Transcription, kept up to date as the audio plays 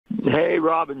Hey,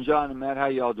 Robin, John, and Matt, how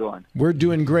y'all doing? We're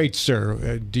doing great,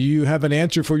 sir. Do you have an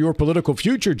answer for your political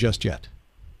future just yet?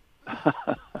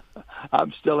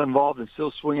 I'm still involved and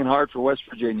still swinging hard for West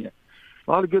Virginia.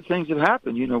 A lot of good things have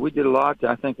happened. You know, we did a lot,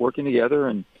 I think, working together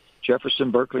in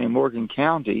Jefferson, Berkeley, and Morgan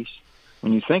counties.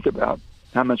 When you think about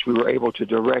how much we were able to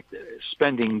direct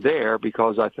spending there,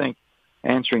 because I think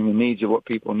answering the needs of what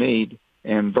people need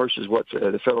and versus what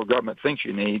the federal government thinks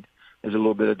you need is a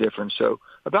little bit of difference. So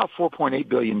about $4.8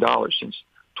 billion since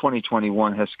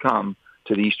 2021 has come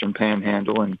to the Eastern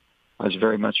Panhandle, and I was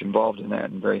very much involved in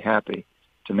that and very happy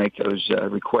to make those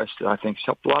requests that I think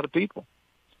helped a lot of people.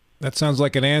 That sounds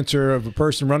like an answer of a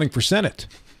person running for Senate.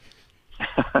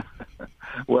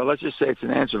 Well, let's just say it's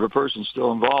an answer of a person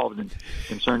still involved and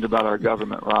concerned about our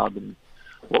government, Rob, and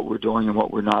what we're doing and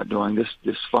what we're not doing.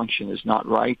 This function is not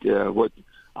right. What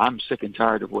I'm sick and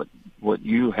tired of what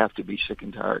you have to be sick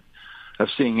and tired of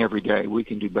seeing every day. We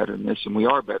can do better than this, and we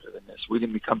are better than this. We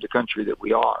didn't become the country that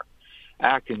we are,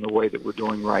 acting the way that we're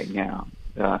doing right now.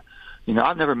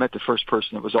 I've never met the first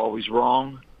person that was always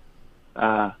wrong.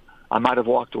 I might have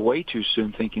walked away too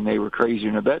soon thinking they were crazy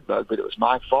and a bedbug, but it was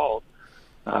my fault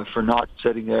for not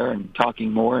sitting there and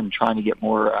talking more and trying to get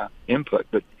more input.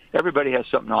 But everybody has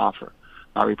something to offer.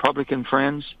 Our Republican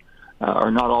friends are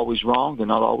not always wrong. They're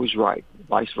not always right.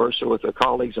 Vice versa with their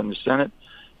colleagues in the Senate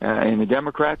and the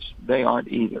Democrats, they aren't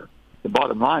either. The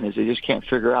bottom line is they just can't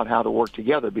figure out how to work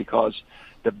together because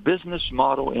the business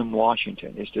model in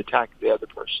Washington is to attack the other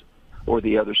person or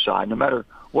the other side. No matter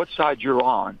what side you're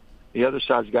on, the other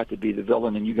side's got to be the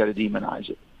villain and you got to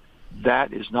demonize it.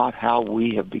 That is not how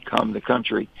we have become the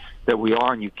country that we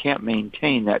are, and you can't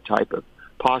maintain that type of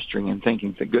posturing and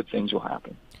thinking that good things will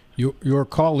happen. Your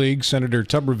colleague, Senator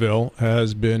Tuberville,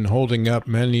 has been holding up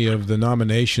many of the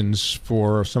nominations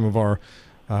for some of our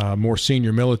more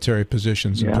senior military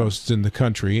positions and posts in the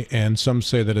country, and some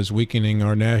say that is weakening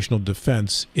our national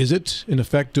defense. Is it, in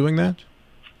effect, doing that?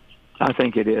 I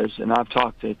think it is, and I've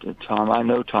talked to Tom. I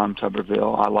know Tom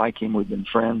Tuberville. I like him. We've been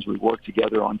friends. We've worked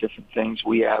together on different things.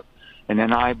 We have an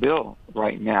NI bill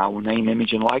right now, name,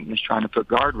 image, and likeness, trying to put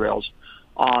guardrails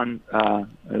on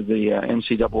the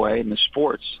NCAA and the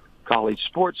sports, college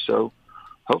sports. So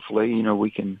hopefully, we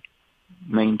can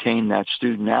maintain that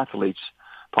student-athletes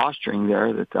posturing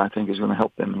there that I think is going to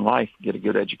help them in life get a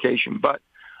good education. But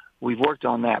we've worked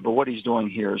on that. But what he's doing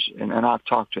here is, and I've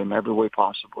talked to him every way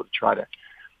possible to try to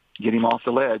get him off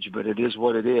the ledge, but it is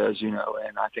what it is, and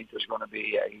I think there's going to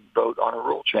be a vote on a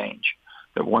rule change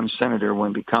that one senator,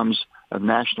 when it becomes of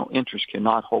national interest,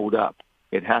 cannot hold up.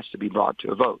 It has to be brought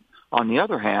to a vote. On the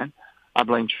other hand, I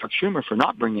blame Chuck Schumer for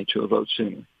not bringing it to a vote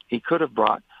sooner. He could have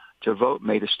brought to a vote,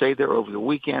 made us stay there over the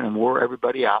weekend and wore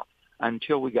everybody out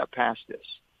until we got past this.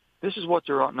 This is what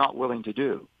they're not willing to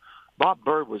do. Bob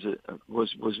Byrd was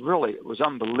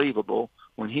unbelievable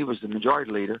when he was the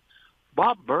majority leader.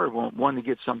 Bob Byrd wanted to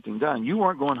get something done. You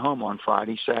weren't going home on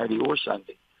Friday, Saturday, or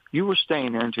Sunday. You were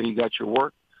staying there until you got your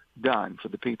work done for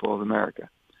the people of America.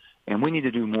 And we need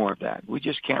to do more of that. We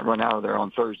just can't run out of there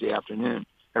on Thursday afternoon.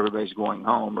 Everybody's going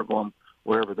home or going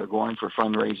wherever they're going for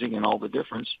fundraising and all the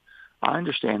difference. I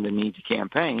understand the need to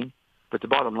campaign, but the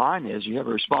bottom line is you have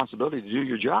a responsibility to do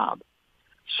your job.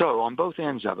 So on both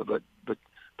ends of it, but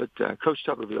Coach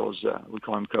Tuberville is, we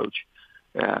call him Coach,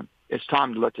 it's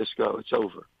time to let this go. It's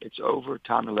over. It's over.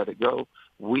 Time to let it go.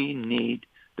 We need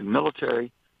the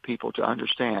military people to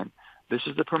understand this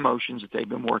is the promotions that they've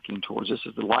been working towards. This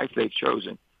is the life they've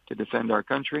chosen to defend our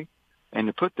country and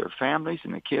to put their families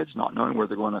and the kids not knowing where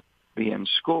they're going to be in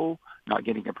school, not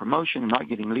getting a promotion, and not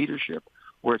getting leadership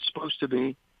where it's supposed to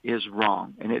be is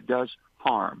wrong. And it does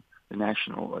harm the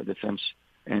national defense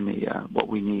and the what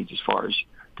we need as far as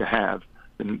to have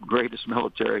the greatest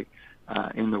military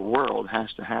in the world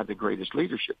has to have the greatest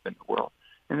leadership in the world.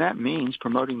 And that means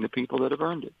promoting the people that have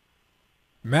earned it.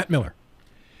 Matt Miller.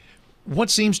 What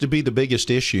seems to be the biggest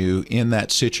issue in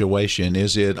that situation?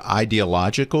 Is it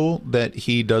ideological that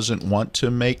he doesn't want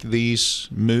to make these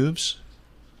moves?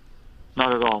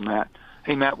 Not at all, Matt.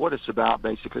 Hey, Matt, what it's about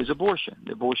basically is abortion,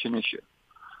 the abortion issue.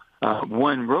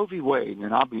 When Roe v. Wade,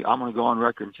 and I'm going to go on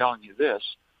record telling you this,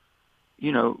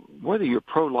 whether you're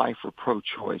pro-life or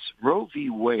pro-choice, Roe v.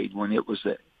 Wade, when it was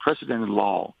a precedented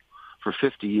law for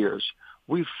 50 years,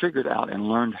 we figured out and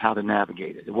learned how to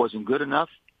navigate it. It wasn't good enough,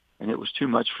 and it was too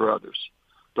much for others,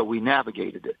 but we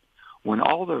navigated it. When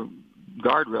all the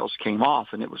guardrails came off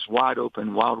and it was wide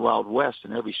open, wild, wild west,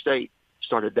 and every state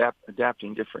started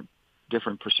adapting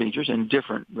different procedures and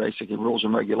different, basically, rules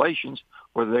and regulations,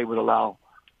 whether they would allow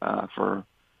for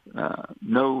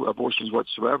no abortions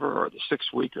whatsoever, or the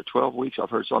 6 week or 12 weeks.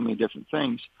 I've heard so many different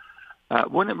things.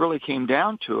 When it really came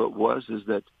down to it is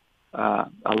that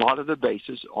a lot of the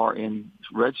bases are in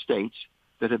red states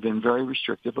that have been very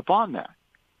restrictive upon that.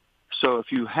 So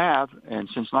if you have, and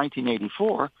since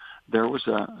 1984, there was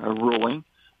a ruling,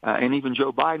 and even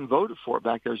Joe Biden voted for it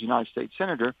back there as United States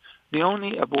Senator, the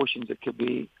only abortions that could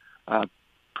be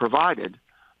provided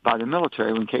by the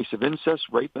military in case of incest,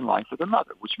 rape, and life of the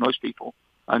mother, which most people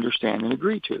understand and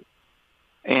agree to.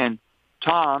 And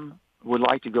Tom would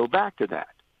like to go back to that.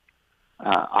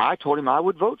 I told him I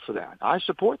would vote for that. I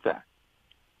support that,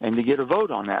 and to get a vote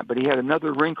on that. But he had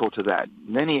another wrinkle to that.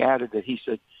 And then he added that he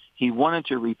said he wanted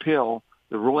to repeal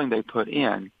the ruling they put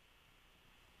in.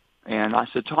 And I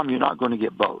said, Tom, you're not going to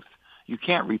get both. You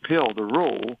can't repeal the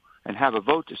rule and have a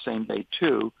vote the same day,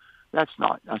 too. That's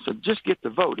not. I said, just get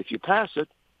the vote. If you pass it,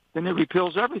 then it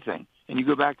repeals everything, and you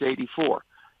go back to 84.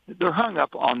 They're hung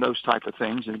up on those type of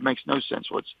things, and it makes no sense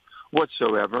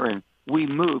whatsoever. And we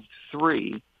moved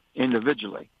 3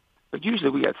 individually. But usually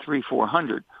we got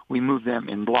 300-400. We move them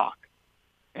in block.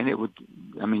 And it would,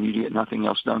 you get nothing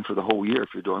else done for the whole year if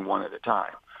you're doing one at a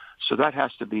time. So that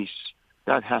has to be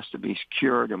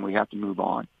cured, and we have to move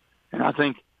on. And I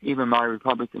think even my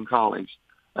Republican colleagues,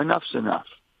 enough's enough.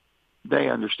 They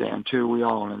understand, too. We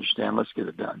all understand. Let's get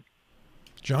it done.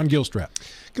 John Gilstrap.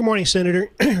 Good morning, Senator.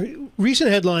 Recent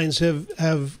headlines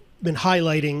have been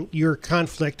highlighting your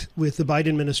conflict with the Biden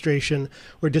administration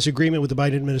or disagreement with the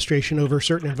Biden administration over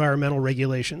certain environmental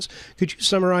regulations. Could you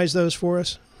summarize those for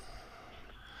us?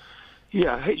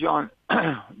 Yeah. Hey, John,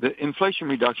 the Inflation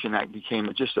Reduction Act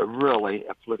became just a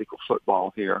political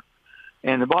football here.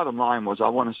 And the bottom line was, I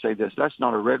want to say this, that's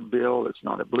not a red bill, it's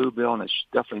not a blue bill, and it's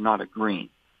definitely not a green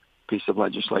piece of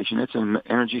legislation. It's an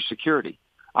energy security.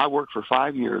 I worked for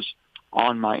 5 years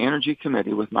on my energy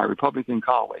committee with my Republican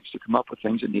colleagues to come up with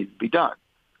things that needed to be done.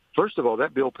 First of all,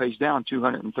 that bill pays down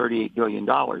 $238 billion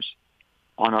on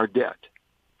our debt.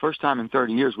 First time in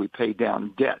 30 years we paid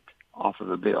down debt off of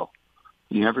a bill.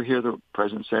 You never hear the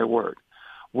president say a word.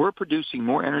 We're producing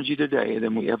more energy today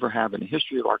than we ever have in the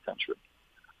history of our country.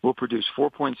 We'll produce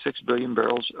 4.6 billion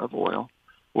barrels of oil.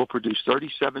 We'll produce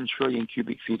 37 trillion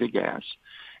cubic feet of gas.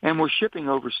 And we're shipping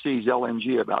overseas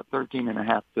LNG about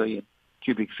 13.5 billion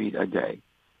cubic feet a day.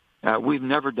 We've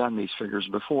never done these figures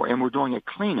before, and we're doing it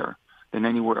cleaner than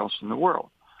anywhere else in the world.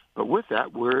 But with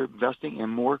that, we're investing in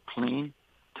more clean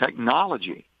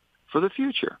technology for the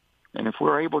future. And if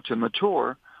we're able to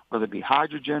mature, whether it be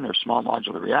hydrogen or small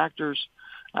modular reactors,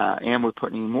 and we're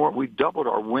putting more, we've doubled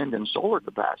our wind and solar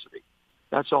capacity.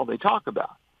 That's all they talk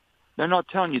about. They're not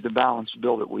telling you the balanced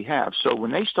bill that we have. So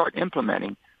when they start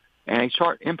implementing,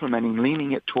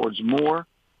 leaning it towards more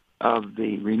of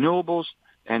the renewables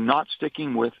and not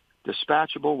sticking with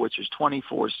dispatchable, which is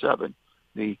 24/7,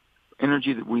 the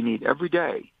energy that we need every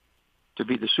day to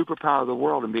be the superpower of the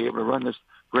world and be able to run this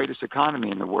greatest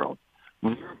economy in the world.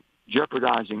 When you're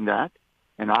jeopardizing that,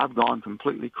 and I've gone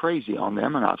completely crazy on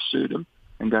them, and I've sued them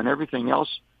and done everything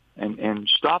else and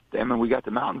stopped them, and we got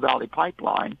the Mountain Valley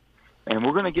Pipeline, and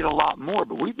we're going to get a lot more,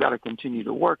 but we've got to continue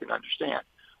to work and understand.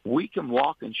 We can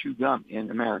walk and chew gum in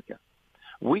America.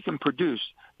 We can produce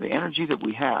the energy that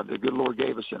we have, the good Lord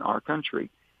gave us in our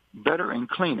country, better and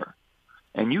cleaner.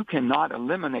 And you cannot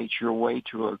eliminate your way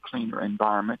to a cleaner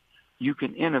environment. You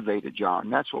can innovate it, John.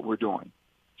 That's what we're doing.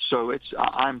 So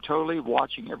I'm totally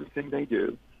watching everything they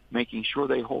do, making sure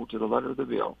they hold to the letter of the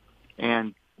bill,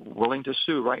 and willing to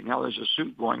sue. Right now there's a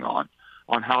suit going on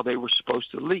how they were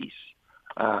supposed to lease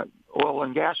oil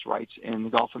and gas rights in the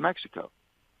Gulf of Mexico.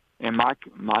 And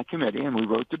my committee, and we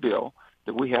wrote the bill,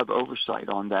 that we have oversight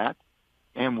on that,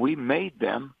 and we made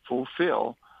them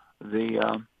fulfill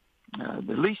the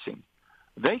leasing.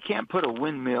 They can't put a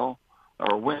windmill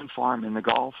or a wind farm in the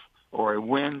Gulf or a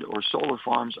wind or solar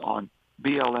farms on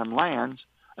BLM lands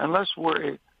unless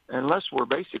we're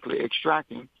basically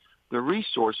extracting the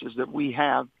resources that we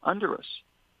have under us.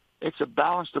 It's a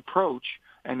balanced approach,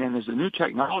 and then as the new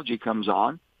technology comes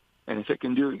on, and if it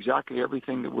can do exactly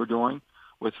everything that we're doing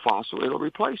with fossil, it'll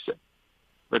replace it.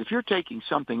 But if you're taking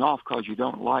something off because you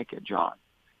don't like it, John,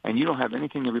 and you don't have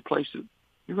anything to replace it,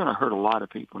 you're going to hurt a lot of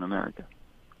people in America.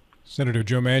 Senator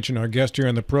Joe Manchin, our guest here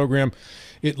on the program.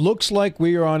 It looks like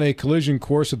we are on a collision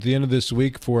course at the end of this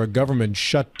week for a government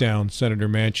shutdown, Senator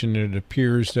Manchin. It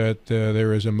appears that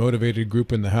there is a motivated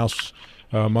group in the House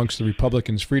amongst the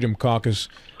Republicans' Freedom Caucus,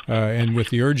 and with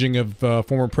the urging of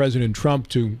former President Trump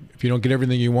to, if you don't get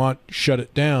everything you want, shut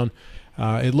it down.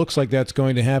 It looks like that's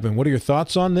going to happen. What are your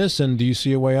thoughts on this, and do you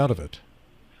see a way out of it?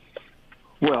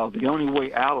 Well, the only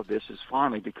way out of this is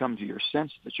finally to come to your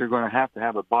sense that you're going to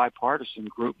have a bipartisan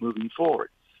group moving forward.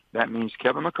 That means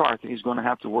Kevin McCarthy is going to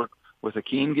have to work with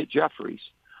Akeem Jeffries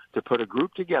to put a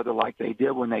group together like they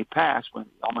did when they passed, when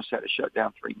we almost had to shut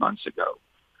down 3 months ago.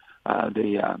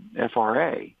 the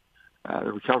FRA,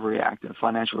 the Recovery Act, the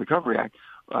Financial Recovery Act,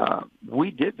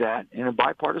 we did that in a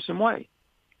bipartisan way.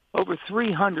 Over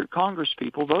 300 Congress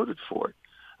people voted for it.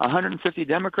 150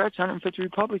 Democrats, 150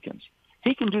 Republicans.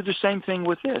 He can do the same thing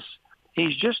with this.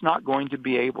 He's just not going to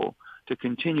be able to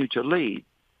continue to lead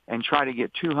and try to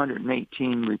get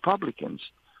 218 Republicans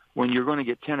when you're going to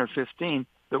get 10 or 15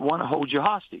 that want to hold you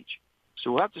hostage.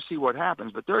 So we'll have to see what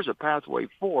happens, but there's a pathway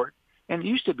forward, and it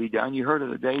used to be done. You heard of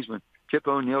the days when Tip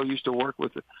O'Neill used to work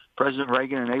with President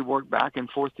Reagan, and they worked back and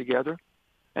forth together.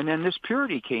 And then this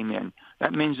purity came in.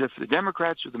 That means if the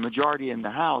Democrats are the majority in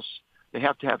the House, they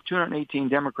have to have 218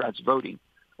 Democrats voting,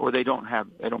 or they don't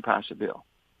pass a bill.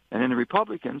 And then the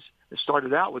Republicans, it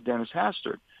started out with Dennis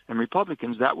Hastert, and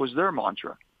Republicans, that was their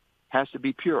mantra, has to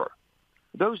be pure.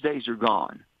 Those days are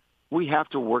gone. We have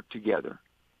to work together.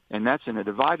 And that's in a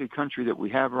divided country that we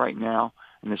have right now,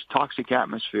 in this toxic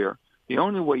atmosphere. The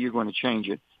only way you're going to change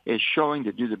it is showing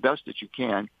to do the best that you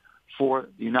can for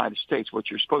the United States, what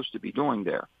you're supposed to be doing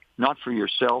there, not for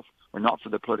yourself or not for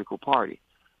the political party.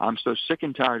 I'm so sick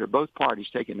and tired of both parties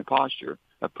taking the posture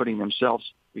of putting themselves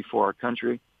before our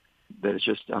country that it's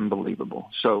just unbelievable.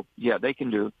 So, yeah, they can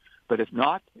do, but if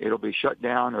not, it'll be shut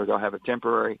down, or they'll have a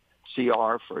temporary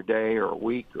CR for a day or a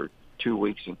week or 2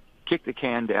 weeks and kick the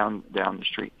can down the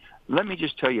street. Let me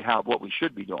just tell you what we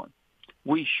should be doing.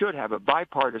 We should have a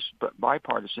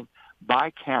bipartisan,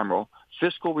 bicameral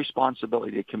fiscal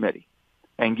responsibility committee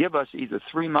and give us either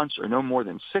 3 months or no more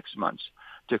than 6 months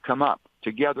to come up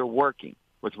together working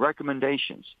with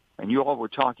recommendations. And you all were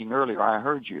talking earlier, I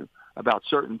heard you, about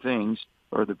certain things,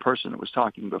 or the person that was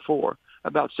talking before,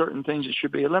 about certain things that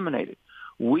should be eliminated.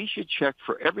 We should check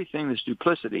for everything that's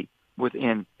duplicity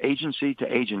within agency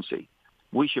to agency.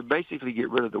 We should basically get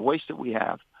rid of the waste that we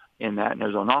have in that, and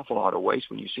there's an awful lot of waste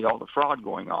when you see all the fraud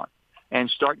going on, and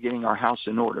start getting our house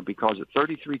in order, because at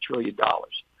 $33 trillion,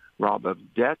 Rob,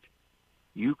 of debt,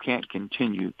 you can't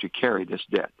continue to carry this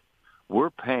debt.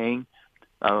 We're paying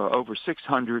over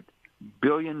 $600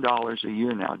 billion a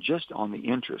year now just on the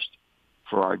interest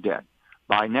for our debt.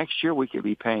 By next year, we could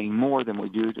be paying more than we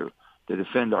do to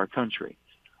defend our country.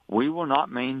 We will not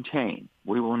maintain,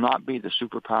 we will not be the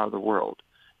superpower of the world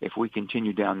if we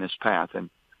continue down this path. And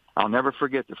I'll never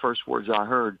forget the first words I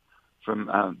heard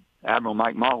from Admiral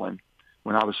Mike Mullen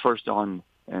when I was first on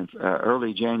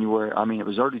early January. I mean, it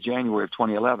was early January of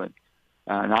 2011,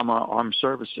 and I'm on Armed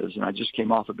Services, and I just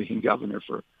came off of being governor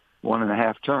for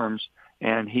 1.5 terms.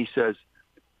 And he says,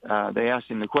 they asked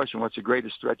him the question, what's the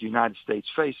greatest threat the United States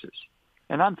faces?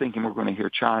 And I'm thinking we're going to hear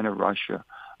China, Russia,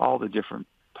 all the different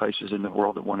places in the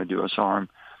world that want to do us harm.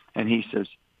 And he says,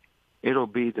 it'll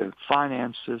be the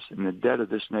finances and the debt of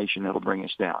this nation that'll bring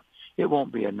us down. It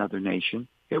won't be another nation.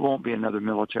 It won't be another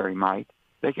military might.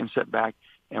 They can sit back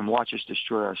and watch us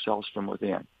destroy ourselves from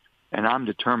within. And I'm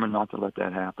determined not to let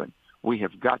that happen. We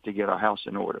have got to get our house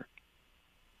in order.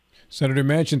 Senator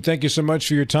Manchin, thank you so much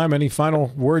for your time. Any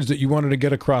final words that you wanted to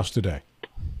get across today?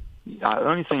 The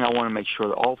only thing I want to make sure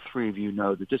that all three of you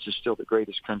know that this is still the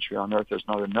greatest country on earth. There's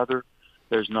not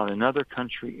another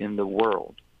country in the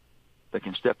world that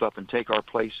can step up and take our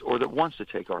place, or that wants to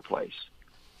take our place.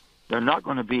 They're not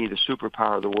going to be the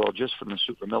superpower of the world just from the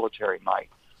super military might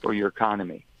or your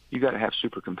economy. You got to have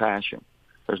super compassion.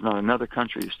 There's not another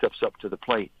country that steps up to the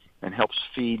plate and helps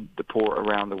feed the poor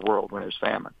around the world when there's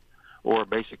famine, or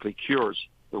basically cures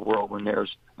the world when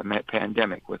there's a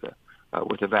pandemic with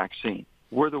a vaccine.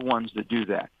 We're the ones that do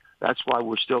that. That's why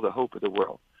we're still the hope of the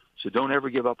world. So don't ever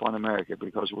give up on America,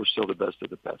 because we're still the best of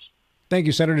the best. Thank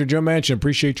you, Senator Joe Manchin.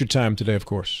 Appreciate your time today, of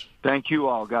course. Thank you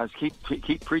all, guys. Keep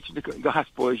preaching the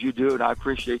gospel as you do, and I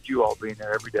appreciate you all being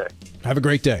there every day. Have a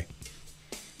great day.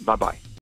 Bye-bye.